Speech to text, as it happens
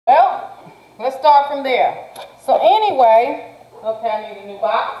start from there. So anyway, okay, I need a new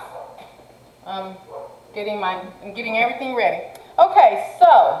box. I'm getting everything ready. Okay,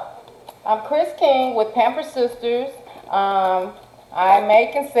 so I'm Chris King with Pampered Sisters. I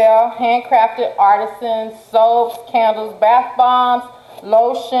make and sell handcrafted artisan soaps, candles, bath bombs,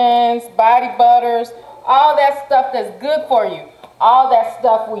 lotions, body butters, all that stuff that's good for you. All that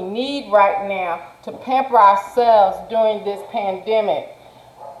stuff we need right now to pamper ourselves during this pandemic.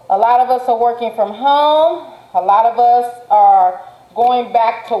 A lot of us are working from home. A lot of us are going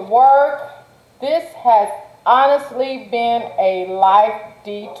back to work. This has honestly been a life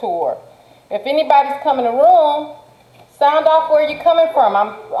detour. If anybody's come in the room, sound off where you're coming from.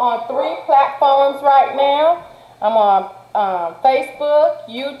 I'm on 3 platforms right now. I'm on Facebook,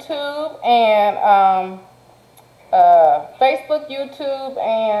 YouTube, and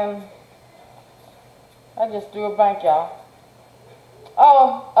I just drew a blank, y'all.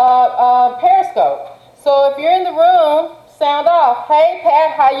 Periscope. So if you're in the room, sound off. Hey,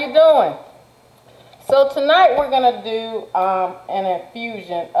 Pat, how you doing? So tonight we're going to do an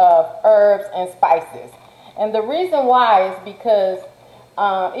infusion of herbs and spices. And the reason why is because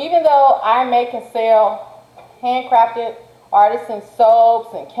even though I make and sell handcrafted artisan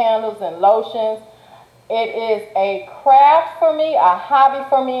soaps and candles and lotions, it is a craft for me, a hobby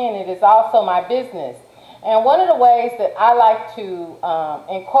for me, and it is also my business. And one of the ways that I like to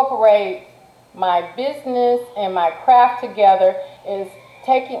incorporate my business and my craft together is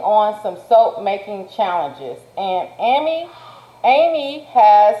taking on some soap making challenges. And Amy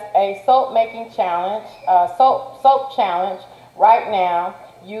has a soap making challenge, soap challenge right now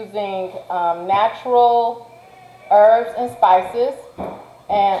using natural herbs and spices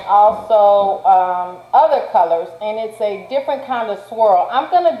and also other colors, and it's a different kind of swirl. I'm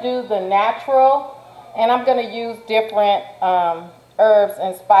going to do the natural, and I'm going to use different herbs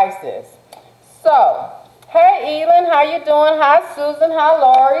and spices. So, hey Elin, how you doing? Hi Susan, hi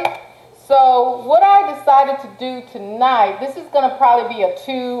Lori. So what I decided to do tonight, this is going to probably be a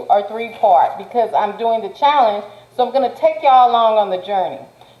 2 or 3 part because I'm doing the challenge, so I'm going to take y'all along on the journey.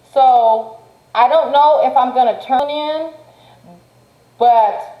 So I don't know if I'm going to turn in,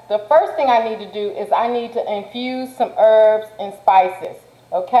 but the first thing I need to do is I need to infuse some herbs and spices,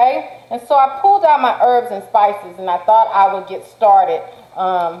 okay? And so I pulled out my herbs and spices, and I thought I would get started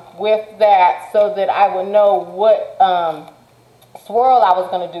with that so that I would know what swirl I was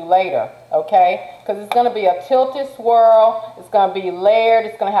going to do later, okay? Because it's going to be a tilted swirl, it's going to be layered,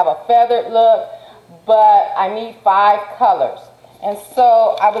 it's going to have a feathered look, but I need 5 colors. And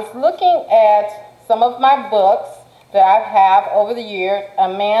so I was looking at some of my books that I have over the years.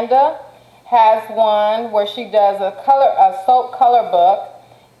 Amanda has one where she does a soap color book,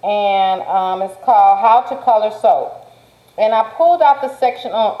 and it's called How to Color Soap. And I pulled out the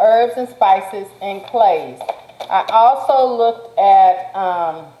section on herbs and spices and clays. I also looked at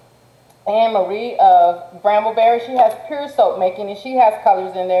Anne Marie of Brambleberry. She has pure soap making, and she has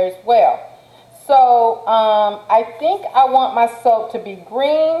colors in there as well. So I think I want my soap to be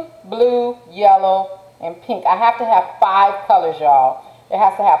green, blue, yellow, and pink. I have to have 5 colors, y'all. It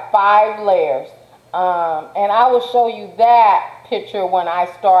has to have 5 layers. And I will show you that picture when I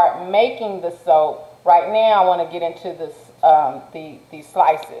start making the soap. Right now I want to get into this, the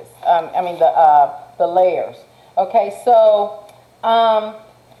slices, the layers. Okay, so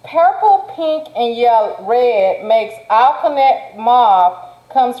purple, pink, and yellow, red makes alkanet mauve.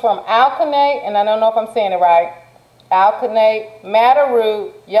 Comes from alkanate, and I don't know if I'm saying it right, alkanate, madder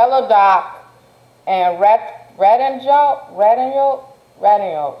root, yellow dock, and radionote.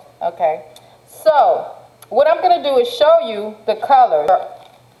 Okay, so what I'm going to do is show you the colors.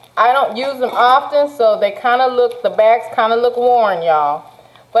 I don't use them often, so they kind of look, the bags kind of look worn, y'all.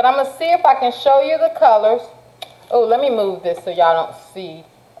 But I'm going to see if I can show you the colors. Oh, let me move this so y'all don't see,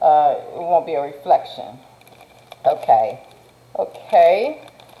 it won't be a reflection. Okay. Okay,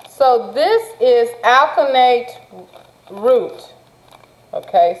 so this is alkanate root.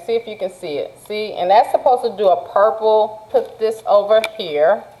 Okay, see if you can see it. See, and that's supposed to do a purple. Put this over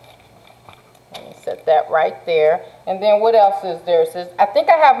here. Let me set that right there. And then what else is there? It says, I think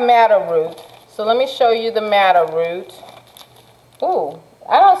I have madder root. So let me show you the madder root. Ooh,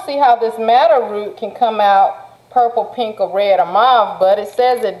 I don't see how this madder root can come out purple, pink, or red, or mauve, but it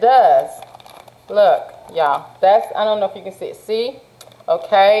says it does. Look. Y'all, that's, I don't know if you can see it. See?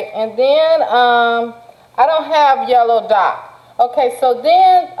 Okay, and then I don't have yellow dock. Okay, so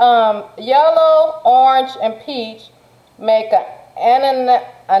then yellow, orange, and peach make an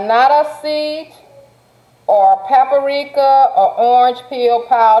anata seed or paprika or orange peel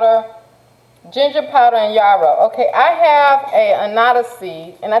powder ginger powder and yarrow. Okay, I have a annatto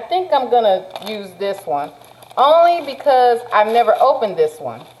seed, and I think I'm going to use this one, only because I've never opened this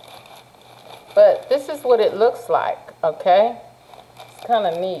one. But this is what it looks like, okay? It's kind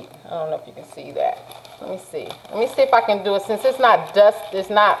of neat. I don't know if you can see that. Let me see. Let me see if I can do it. Since it's not dust, it's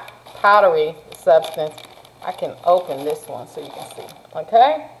not powdery substance, I can open this one so you can see,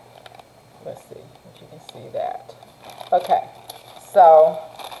 okay? Let's see if you can see that. Okay, so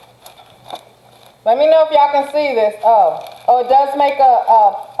let me know if y'all can see this. Oh, it does make a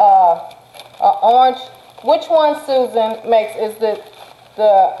orange. Which one, Susan, makes is the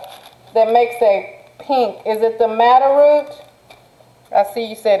that makes a pink? Is it the madder root? I see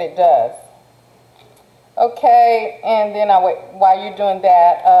you said it does. Okay, and then I wait while you're doing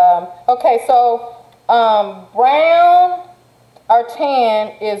that. Okay, so brown or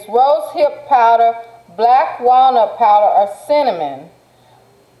tan is rose hip powder, black walnut powder or cinnamon,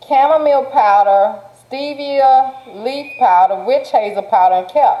 chamomile powder, stevia leaf powder, witch hazel powder, and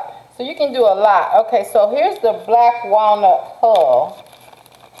kelp. So you can do a lot. Okay, so here's the black walnut hull.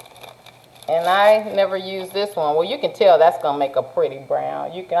 And I never used this one. Well, you can tell that's going to make a pretty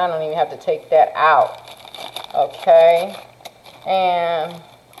brown. I don't even have to take that out. Okay. And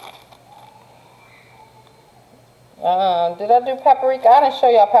did I do paprika? I didn't show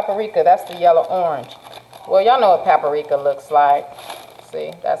y'all paprika. That's the yellow orange. Well, y'all know what paprika looks like.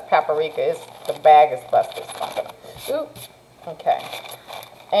 See, that's paprika. The bag is busted. Oops. Okay.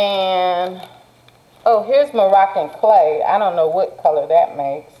 And oh, here's Moroccan clay. I don't know what color that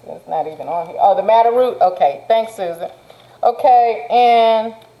makes. It's not even on here. Oh, the madder root. Okay, thanks, Susan. Okay,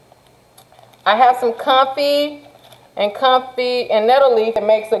 and I have some comfy and nettle leaf that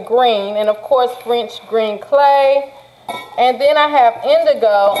makes a green, and of course French green clay. And then I have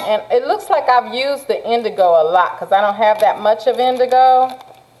indigo, and it looks like I've used the indigo a lot because I don't have that much of indigo.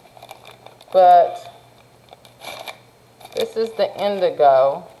 But this is the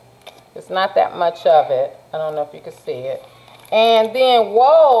indigo. It's not that much of it. I don't know if you can see it. And then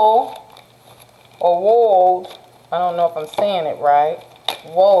wold, or wold, I don't know if I'm saying it right.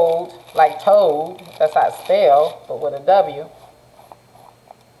 Wold, like toad, that's how it's spelled, but with a W.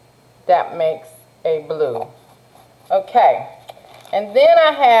 That makes a blue. Okay. And then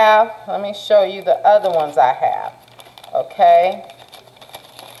I have, let me show you the other ones I have. Okay.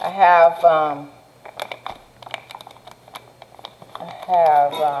 I have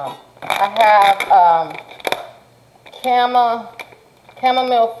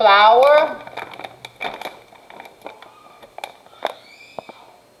chamomile flower.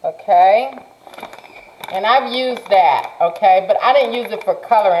 Okay. And I've used that, okay, but I didn't use it for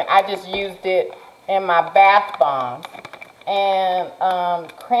coloring. I just used it in my bath bombs. And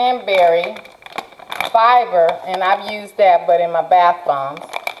cranberry fiber, and I've used that, but in my bath bombs.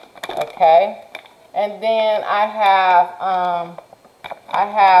 Okay. And then I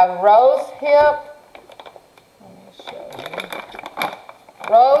have rose hip. Let me show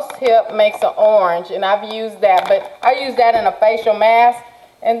you. Rose hip makes an orange, and I've used that, but I use that in a facial mask.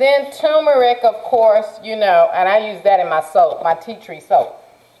 And then turmeric, of course, you know, and I use that in my soap, my tea tree soap.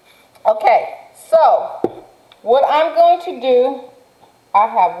 Okay, so what I'm going to do, I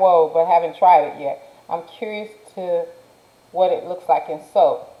have woad, but haven't tried it yet. I'm curious to what it looks like in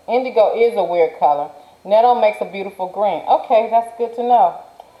soap. Indigo is a weird color. Nettle makes a beautiful green. Okay, that's good to know.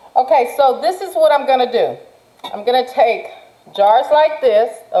 Okay, so this is what I'm going to do. I'm going to take jars like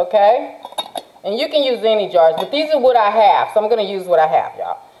this, okay? And you can use any jars, but these are what I have. So I'm going to use what I have,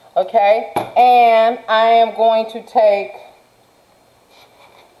 y'all. Okay? And I am going to take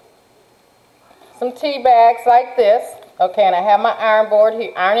some tea bags like this. Okay, and I have my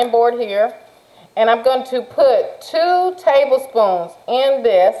ironing board here. And I'm going to put 2 tablespoons in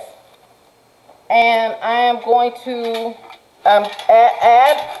this. And I am going to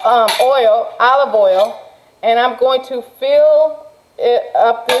add olive oil. And I'm going to fill it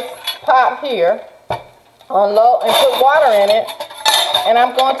up this pot here on low and put water in it, and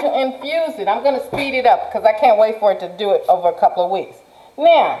I'm going to infuse it. I'm going to speed it up because I can't wait for it to do it over a couple of weeks.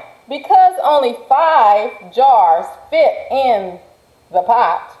 Now, because only 5 jars fit in the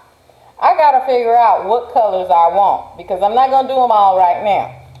pot, I got to figure out what colors I want because I'm not going to do them all right now.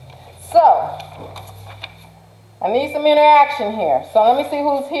 So, I need some interaction here. So let me see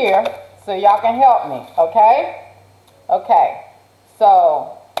who's here so y'all can help me, okay? Okay.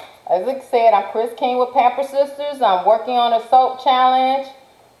 So, as I said, I'm Chris King with Pampered Sisters. I'm working on a soap challenge,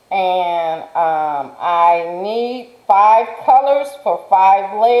 and I need 5 colors for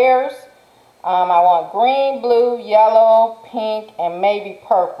 5 layers. I want green, blue, yellow, pink, and maybe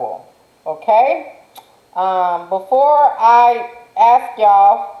purple. Okay? Before I ask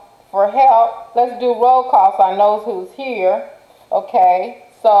y'all for help. Let's do roll call so I know who's here. Okay,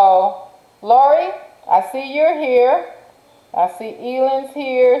 so Lori, I see you're here. I see Ellen's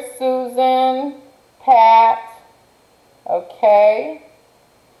here, Susan, Pat. Okay,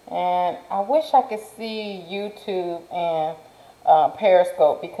 and I wish I could see YouTube and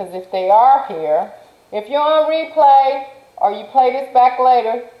Periscope, because if they are here, if you're on replay or you play this back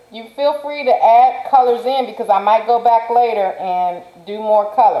later, you feel free to add colors in, because I might go back later and do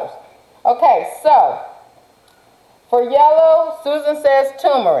more colors. Okay, so for yellow, Susan says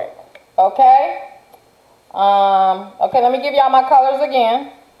turmeric. Okay? Okay, let me give y'all my colors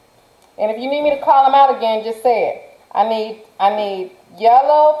again. And if you need me to call them out again, just say it. I need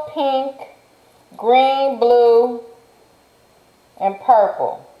yellow, pink, green, blue, and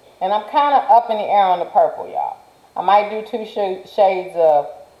purple. And I'm kind of up in the air on the purple, y'all. I might do 2 shades of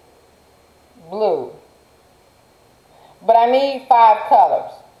blue. But I need 5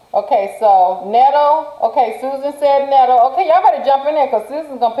 colors. Okay, so nettle. Okay, Susan said nettle. Okay, y'all better jump in there, because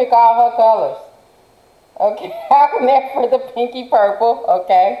Susan's going to pick all her colors. Okay, alkanet for the pinky purple.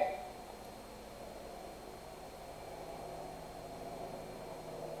 Okay.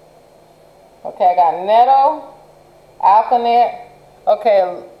 Okay, I got nettle, alkanet. Okay,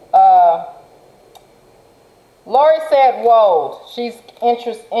 Lori said wold. She's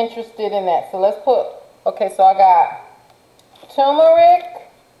interested in that. So let's put, okay, so I got turmeric,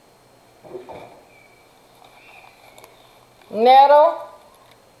 nettle,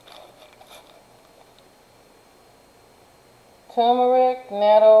 turmeric,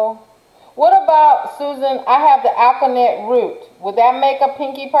 nettle. What about, Susan, I have the alkanet root. Would that make a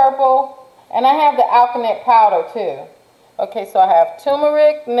pinky purple? And I have the alkanet powder too. Okay, so I have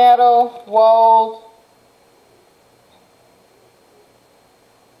turmeric, nettle, wold,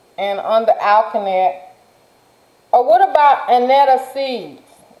 and on the alkanet. Or what about annetta seeds?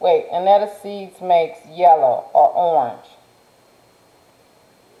 Wait, annetta seeds makes yellow or orange.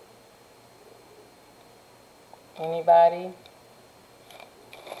 Anybody?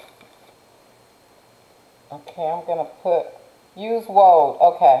 Okay, I'm gonna use wold.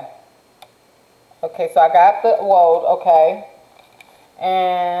 Okay. Okay, so I got the wold, okay.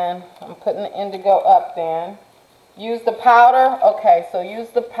 And I'm putting the indigo up then. Use the powder, okay, so use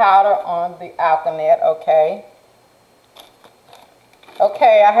the powder on the alkanet, okay.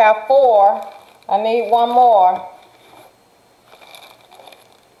 Okay, I have 4. I need 1 more.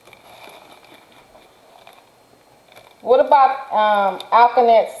 What about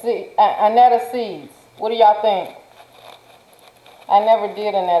annetta seeds? What do y'all think? I never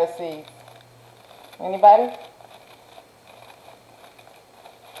did annetta seeds. Anybody?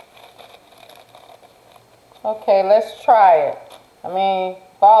 Okay, let's try it. I mean,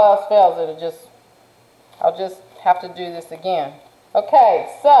 if all else fails, I'll just have to do this again. Okay,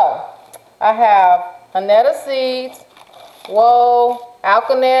 so I have annetta seeds, wool,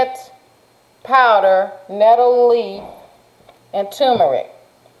 alkanet powder, nettle leaf, and turmeric.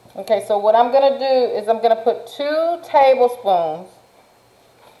 Okay, so what I'm going to do is I'm going to put 2 tablespoons.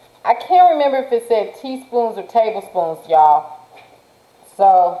 I can't remember if it said teaspoons or tablespoons, y'all.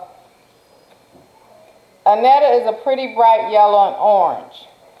 So, annetta is a pretty bright yellow and orange.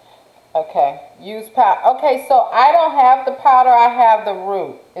 Okay, use powder. Okay, so I don't have the powder, I have the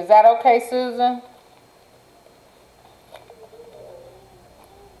root. Is that okay, Susan?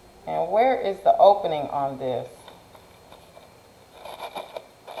 And where is the opening on this?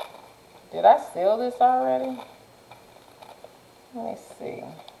 Did I seal this already? Let me see.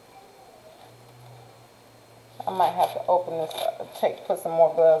 I might have to open this up, put some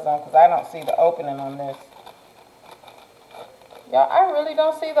more gloves on, because I don't see the opening on this. Y'all, I really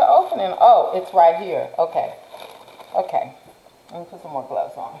don't see the opening. Oh, it's right here. Okay. Okay. Let me put some more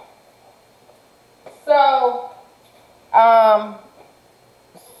gloves on. So,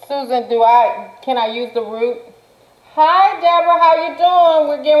 Susan, can I use the root? Hi, Deborah, how you doing?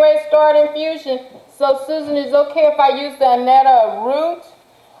 We're getting ready to start infusion. So, Susan, is it okay if I use the annetta root?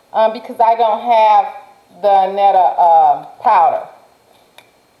 Because I don't have the annetta powder.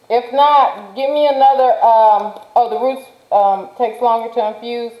 If not, give me another, oh, the roots takes longer to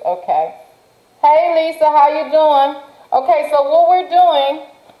infuse? Okay. Hey, Lisa, how you doing? Okay, so what we're doing,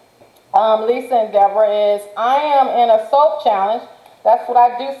 Lisa and Deborah, is I am in a soap challenge. That's what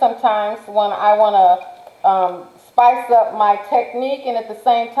I do sometimes when I want to spice up my technique and at the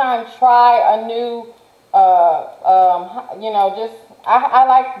same time try a new, you know, I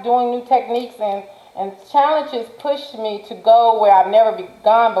like doing new techniques, and challenges push me to go where I've never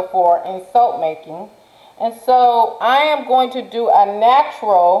gone before in soap making. And so I am going to do a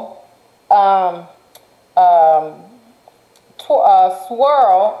natural 12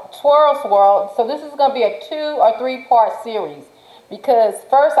 swirl. So this is going to be a 2 or 3 part series, because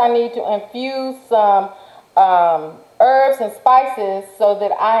first I need to infuse some herbs and spices so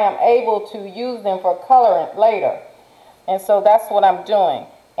that I am able to use them for colorant later. And so that's what I'm doing.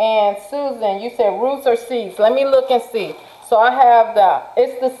 And Susan, you said roots or seeds. Let me look and see. So I have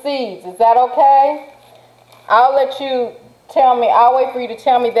it's the seeds. Is that okay? I'll let you tell me. I'll wait for you to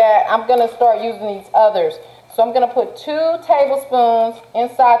tell me that. I'm going to start using these others. So I'm going to put 2 tablespoons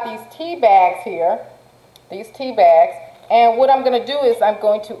inside these tea bags here. These tea bags. And what I'm going to do is I'm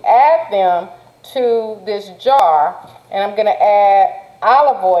going to add them to this jar. And I'm going to add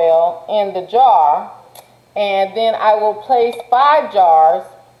olive oil in the jar. And then I will place 5 jars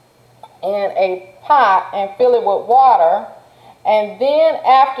in a pot and fill it with water. And then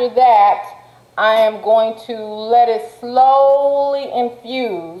after that, I am going to let it slowly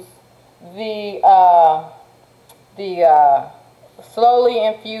infuse the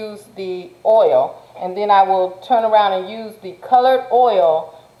oil, and then I will turn around and use the colored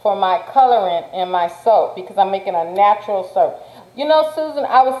oil for my colorant and my soap, because I'm making a natural soap. You know, Susan,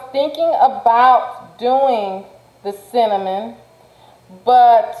 I was thinking about doing the cinnamon,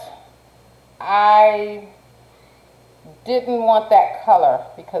 but I didn't want that color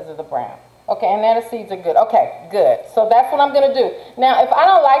because of the brown. Okay, and then the seeds are good. Okay, good. So that's what I'm going to do. Now, if I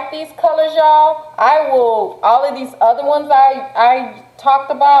don't like these colors, y'all, all of these other ones I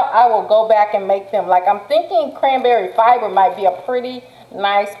talked about, I will go back and make them. Like, I'm thinking cranberry fiber might be a pretty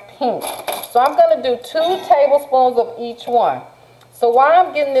nice pink. So I'm going to do 2 tablespoons of each one. So while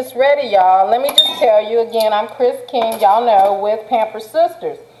I'm getting this ready, y'all, let me just tell you again, I'm Chris King, y'all know, with Pampered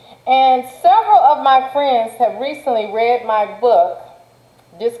Sisters. And several of my friends have recently read my book,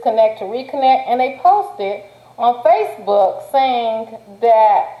 Disconnect to Reconnect, and they posted on Facebook saying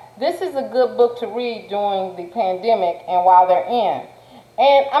that this is a good book to read during the pandemic and while they're in.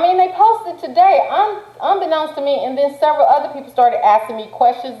 And I mean, they posted today, unbeknownst to me, and then several other people started asking me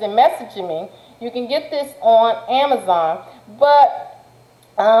questions and messaging me. You can get this on Amazon, but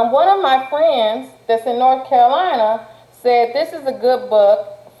one of my friends that's in North Carolina said this is a good book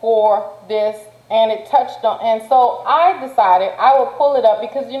for this, and it touched on, and so I decided I would pull it up,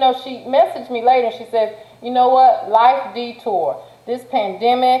 because, you know, she messaged me later and she said, you know what, life detour. This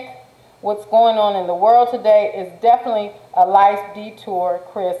pandemic, what's going on in the world today is definitely a life detour,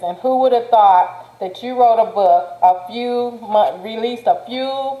 Chris. And who would have thought that you wrote a book released a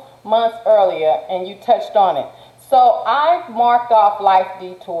few months earlier, and you touched on it. So I marked off life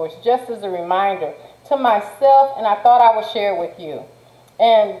detours just as a reminder to myself, and I thought I would share it with you.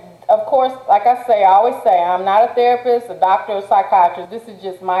 And of course, like I always say, I'm not a therapist, a doctor, or psychiatrist. This is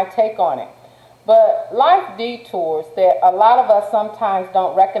just my take on it. But life detours that a lot of us sometimes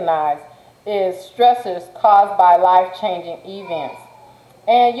don't recognize is stressors caused by life-changing events.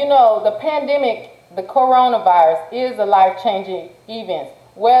 And you know, the pandemic, the coronavirus, is a life-changing event.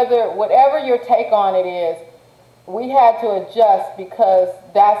 Whatever your take on it is, we had to adjust because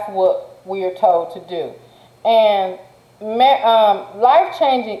that's what we are told to do. And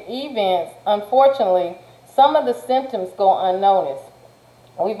life-changing events, unfortunately, some of the symptoms go unnoticed.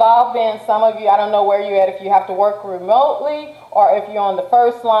 We've all been, some of you, I don't know where you're at, if you have to work remotely, or if you're on the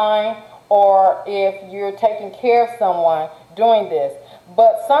first line, or if you're taking care of someone doing this.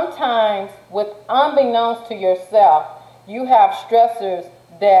 But sometimes, unbeknownst to yourself, you have stressors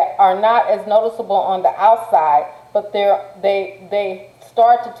that are not as noticeable on the outside, but they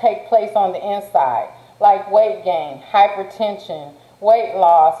start to take place on the inside, like weight gain, hypertension, weight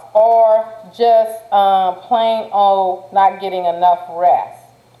loss, or just plain old not getting enough rest.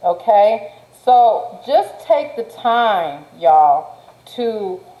 Okay? So just take the time, y'all,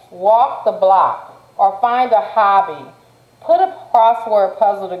 to walk the block or find a hobby. Put a crossword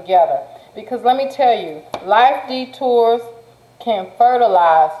puzzle together. Because let me tell you, life detours can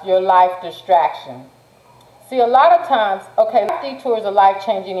fertilize your life distraction. See, a lot of times, okay, life detours are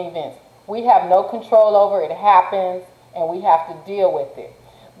life-changing events. We have no control over it. It happens, and we have to deal with it.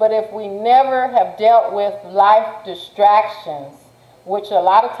 But if we never have dealt with life distractions, which a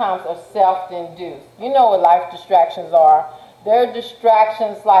lot of times are self-induced. You know what life distractions are. They're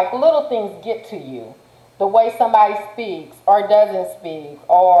distractions like little things get to you. The way somebody speaks or doesn't speak,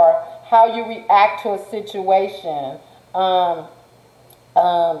 or how you react to a situation.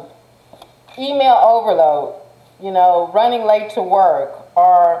 Email overload, you know, running late to work,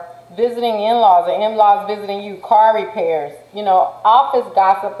 or visiting in-laws, or in-laws visiting you, car repairs, you know, office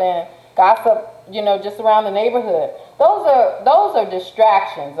gossip, you know, just around the neighborhood. Those are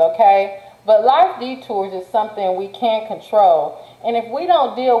distractions, okay? But life detours is something we can't control. And if we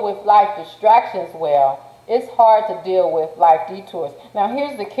don't deal with life distractions well, it's hard to deal with life detours. Now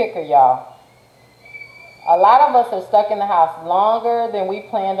here's the kicker, y'all. A lot of us are stuck in the house longer than we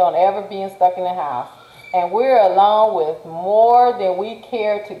planned on ever being stuck in the house. And we're alone with more than we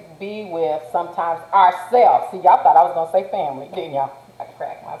care to be with sometimes ourselves. See, y'all thought I was going to say family, didn't y'all? I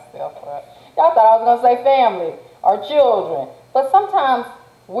cracked myself up. Y'all thought I was going to say family or children. But sometimes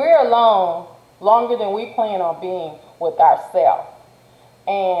we're alone longer than we plan on being with ourselves.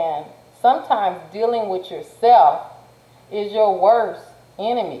 And sometimes dealing with yourself is your worst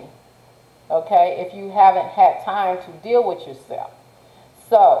enemy, okay, if you haven't had time to deal with yourself.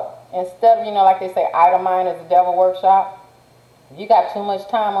 So instead of, like they say, idle mind is the devil workshop, if you got too much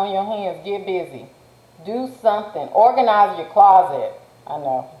time on your hands, get busy. Do something. Organize your closet. I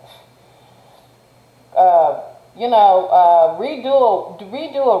know.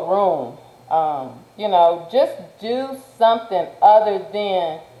 Redo a room. Just do something other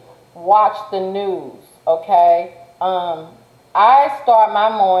than watch the news, okay? I start my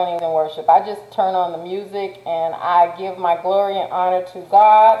mornings in worship. I just turn on the music and I give my glory and honor to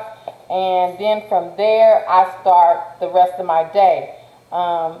God. And then from there, I start the rest of my day.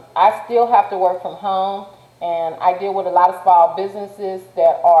 I still have to work from home, and I deal with a lot of small businesses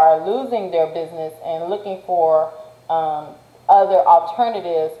that are losing their business and looking for other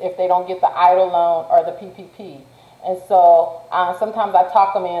alternatives if they don't get the EIDL loan or the PPP. And so sometimes I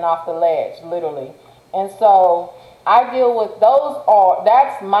talk them in off the ledge, literally. And so I deal with those,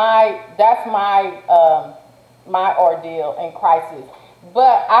 that's my ordeal and crisis.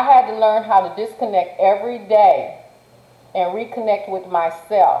 But I had to learn how to disconnect every day and reconnect with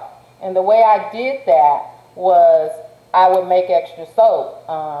myself. And the way I did that was I would make extra soap,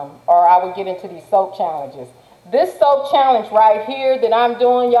 or I would get into these soap challenges. This soap challenge right here that I'm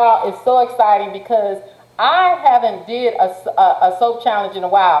doing, y'all, is so exciting because I haven't did a soap challenge in a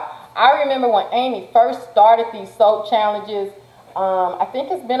while. I remember when Amy first started these soap challenges. I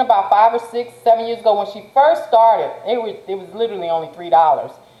think it's been about 5 or 6, 7 years ago when she first started. It was literally only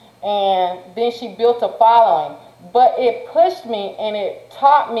 $3. And then she built a following. But it pushed me and it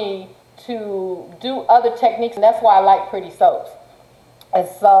taught me to do other techniques, and that's why I like pretty soaps. And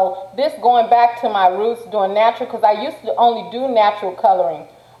so this going back to my roots doing natural, because I used to only do natural colorant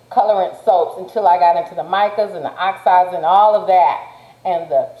soaps until I got into the micas and the oxides and all of that. And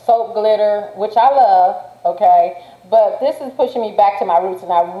the soap glitter, which I love, okay? But this is pushing me back to my roots,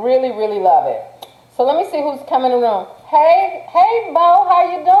 and I really, really love it. So let me see who's coming in the room. Hey, Bo, how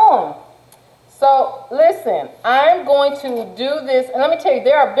you doing? So listen, I'm going to do this, and let me tell you,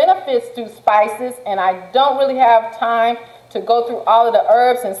 there are benefits to spices, and I don't really have time to go through all of the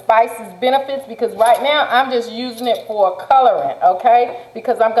herbs and spices benefits because right now I'm just using it for colorant, okay?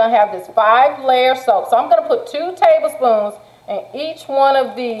 Because I'm going to have this 5-layer soap. So I'm going to put 2 tablespoons in each one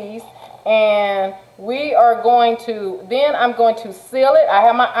of these, and we are going to, then I'm going to seal it. I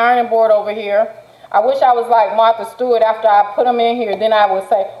have my ironing board over here. I wish I was like Martha Stewart. After I put them in here, then I would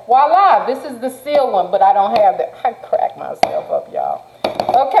say, voila, this is the sealed one, but I don't have that. I crack myself up, y'all.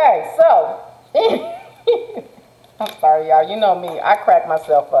 Okay, so, I'm sorry, y'all. You know me. I crack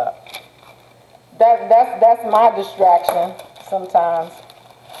myself up. That's my distraction sometimes.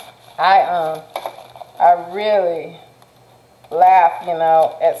 I really laugh,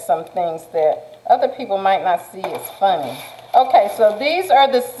 at some things that other people might not see as funny. Okay, so these are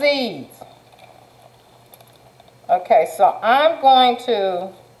the seeds. Okay, so I'm going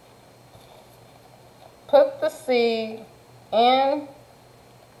to put the seed in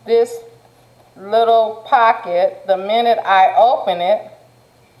this little pocket the minute I open it.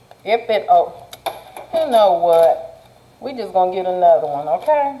 If it, you know what? We just gonna get another one,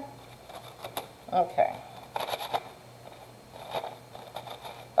 okay? Okay.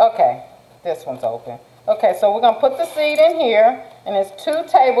 Okay, this one's open. Okay, so we're gonna put the seed in here, and it's 2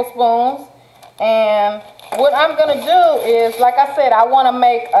 tablespoons. And what I'm going to do is, like I said, I want to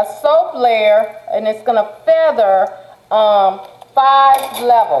make a soap layer, and it's going to feather 5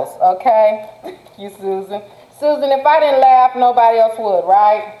 levels, okay? You, Susan. Susan, if I didn't laugh, nobody else would,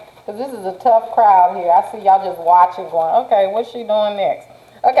 right? Because this is a tough crowd here. I see y'all just watching going, okay, what's she doing next?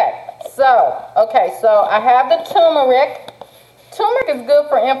 Okay, so I have the turmeric. Turmeric is good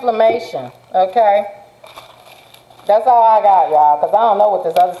for inflammation, okay? That's all I got, y'all, because I don't know what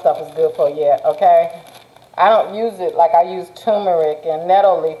this other stuff is good for yet, okay? I don't use it like I use turmeric and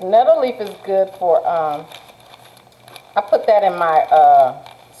nettle leaf. Nettle leaf is good for, I put that in my,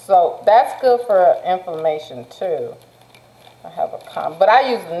 so that's good for inflammation too. I have a but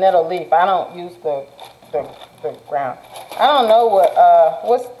I use the nettle leaf. I don't use the ground. I don't know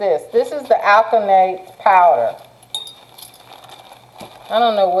what's this? This is the alkalinate powder. I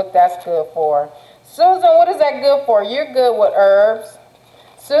don't know what that's good for. Susan, what is that good for? You're good with herbs.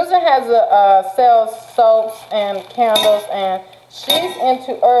 Susan has sells soaps and candles, and she's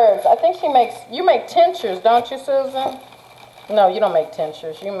into herbs. I think you make tinctures, don't you, Susan? No, you don't make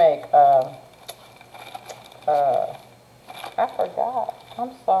tinctures. You make, I forgot.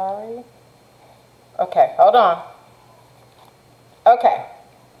 I'm sorry. Okay, hold on. Okay,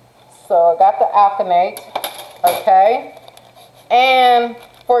 so I got the alkanate, okay? And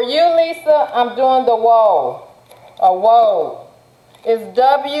for you, Lisa, I'm doing the woe, or woe. It's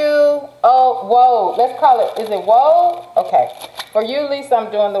W-O, woe. Let's call it, is it woe? Okay. For you, Lisa,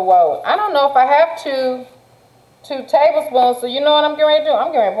 I'm doing the woe. I don't know if I have two tablespoons, so you know what I'm getting ready to do? I'm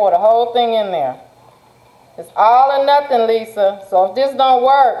getting ready to pour the whole thing in there. It's all or nothing, Lisa. So if this don't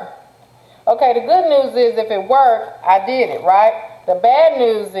work, okay, the good news is if it worked, I did it, right? The bad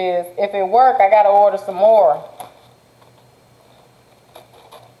news is if it worked, I got to order some more.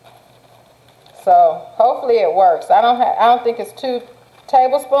 So hopefully it works. I don't think it's 2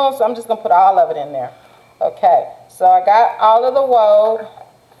 tablespoons, so I'm just gonna put all of it in there. Okay, so I got all of the woad,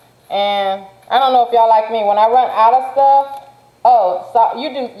 and I don't know if y'all like me when I run out of stuff. Oh, so you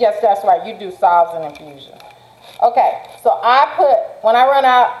do? Yes, that's right. You do solves and infusion. Okay, so when I run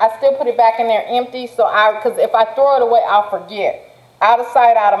out, I still put it back in there empty. Because if I throw it away, I'll forget. Out of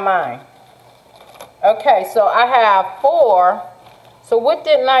sight, out of mind. Okay, so I have 4. So what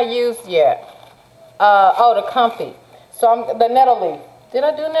didn't I use yet? Oh, the comfy. So the nettle leaf. Did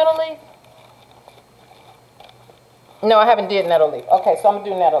I do nettle leaf? No, I haven't did nettle leaf. Okay, so I'm gonna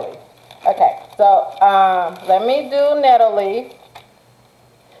do nettle leaf. Okay, so let me do nettle leaf.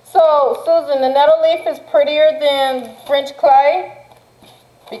 So Susan, the nettle leaf is prettier than French clay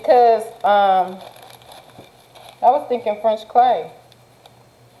because I was thinking French clay.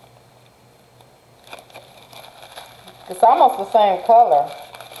 It's almost the same color.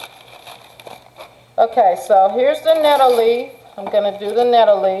 Okay, so here's the nettle leaf. I'm going to do the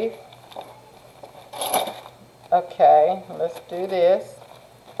nettle leaf. Okay, let's do this.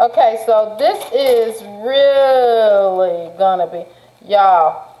 Okay, so this is really going to be,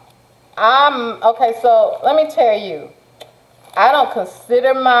 y'all, okay, so let me tell you, I don't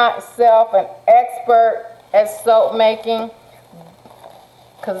consider myself an expert at soap making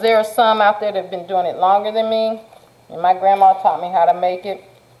because there are some out there that have been doing it longer than me, and my grandma taught me how to make it.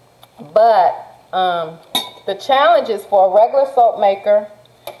 But the challenge is for a regular soap maker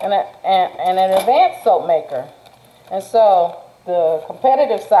and an advanced soap maker. And so the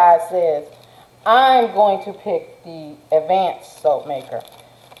competitive side says, I'm going to pick the advanced soap maker.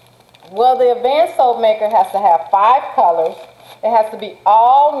 Well, the advanced soap maker has to have 5 colors. It has to be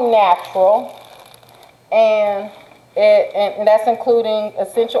all natural, and that's including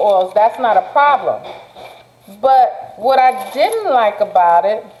essential oils. That's not a problem. But what I didn't like about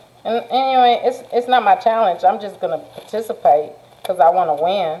it, and anyway, it's not my challenge. I'm just going to participate because I want to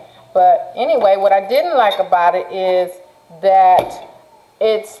win. But anyway, what I didn't like about it is that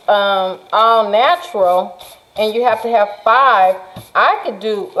it's all natural, and you have to have 5. I could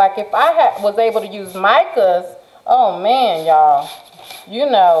do, like if I was able to use micas, oh man, y'all, you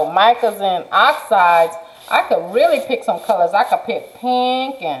know, micas and oxides, I could really pick some colors. I could pick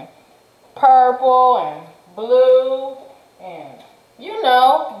pink and purple and blue and, you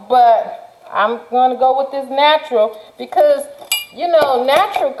know, but I'm going to go with this natural because, you know,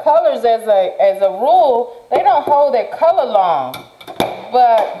 natural colors as a rule, they don't hold their color long.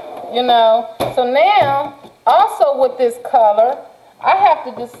 But, you know, so now, also with this color, I have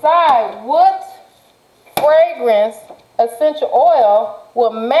to decide what fragrance essential oil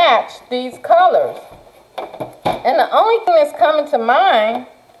will match these colors. And the only thing that's coming to mind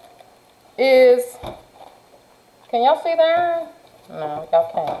is, can y'all see that? No, y'all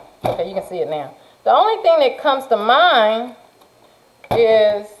can't. Okay, you can see it now. The only thing that comes to mind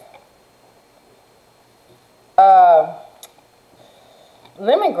is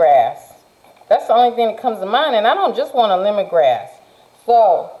lemongrass. That's the only thing that comes to mind, and I don't just want a lemongrass.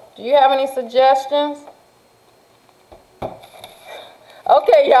 So, do you have any suggestions?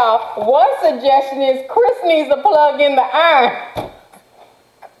 Okay, y'all, one suggestion is Chris needs to plug in the iron.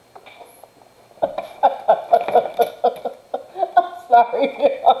 I'm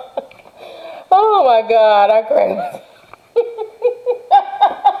sorry. Oh my God, I crazy.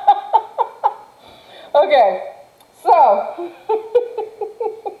 Okay, so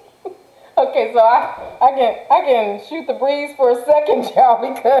okay, so I can shoot the breeze for a second, y'all,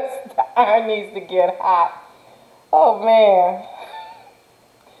 because the iron needs to get hot. Oh man.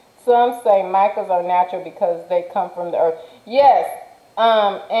 Some say micas are natural because they come from the earth. Yes,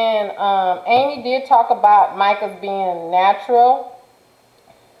 Amy did talk about micas being natural,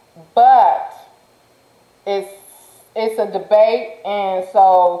 but it's a debate, and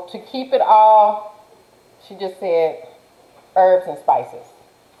so to keep it all, she just said herbs and spices.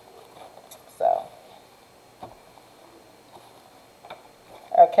 So,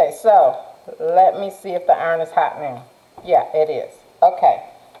 okay, so let me see if the iron is hot now. Yeah, it is. Okay,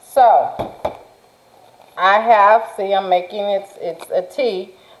 so I have, see, I'm making it's a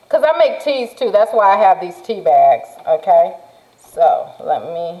tea, because I make teas too. That's why I have these tea bags. Okay, so let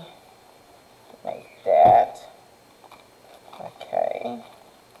me make that. Okay.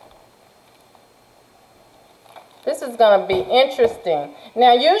 This is going to be interesting.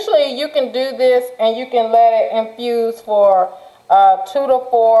 Now, usually you can do this and you can let it infuse for 2 to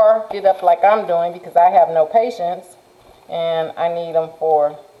 4. Get up like I'm doing because I have no patience and I need them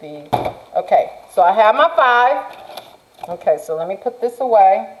for the. Okay, so I have my 5. Okay, so let me put this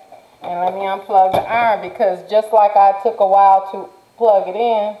away and let me unplug the iron because just like I took a while to plug it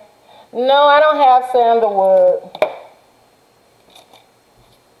in. No, I don't have sandalwood.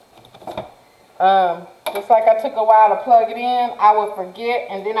 Just like I took a while to plug it in, I would forget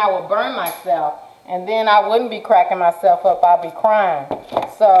and then I would burn myself. And then I wouldn't be cracking myself up, I'd be crying.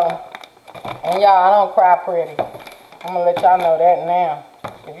 So, and y'all, I don't cry pretty. I'm gonna let y'all know that now.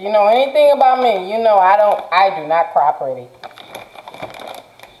 If you know anything about me, you know I do not cry pretty.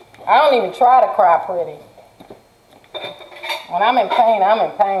 I don't even try to cry pretty. When I'm in pain, I'm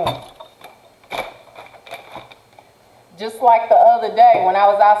in pain. Just like the other day when I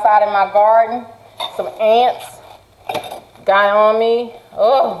was outside in my garden, some ants got on me.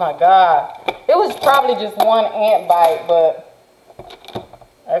 Oh my God. It was probably just one ant bite, but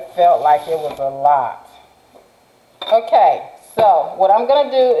it felt like it was a lot. Okay, so what I'm going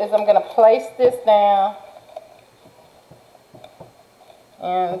to do is I'm going to place this down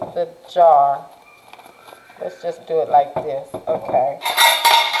in the jar. Let's just do it like this. Okay.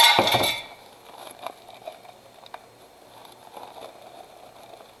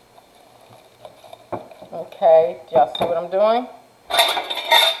 Okay, do y'all see what I'm doing?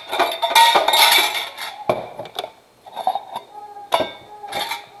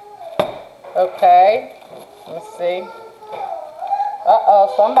 Okay, let me see.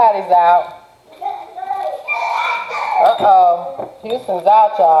 Uh-oh, somebody's out. Uh-oh, Houston's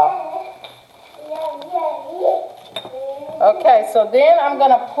out, y'all. Okay, so then I'm going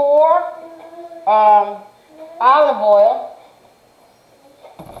to pour olive oil.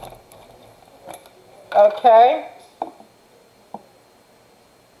 Okay.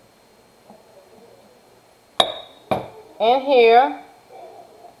 In here.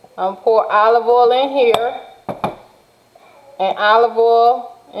 I'm going to pour olive oil in here. And olive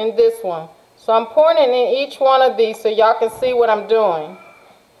oil in this one. So I'm pouring it in each one of these so y'all can see what I'm doing.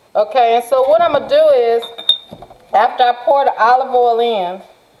 Okay, and so what I'm going to do is, after I pour the olive oil in,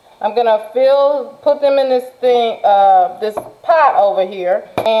 I'm going to put them in this thing, this pot over here,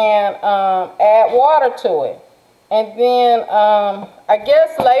 and add water to it. And then, I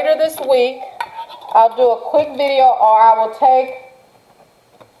guess later this week, I'll do a quick video, or I will take,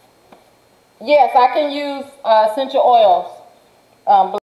 yes, I can use essential oils.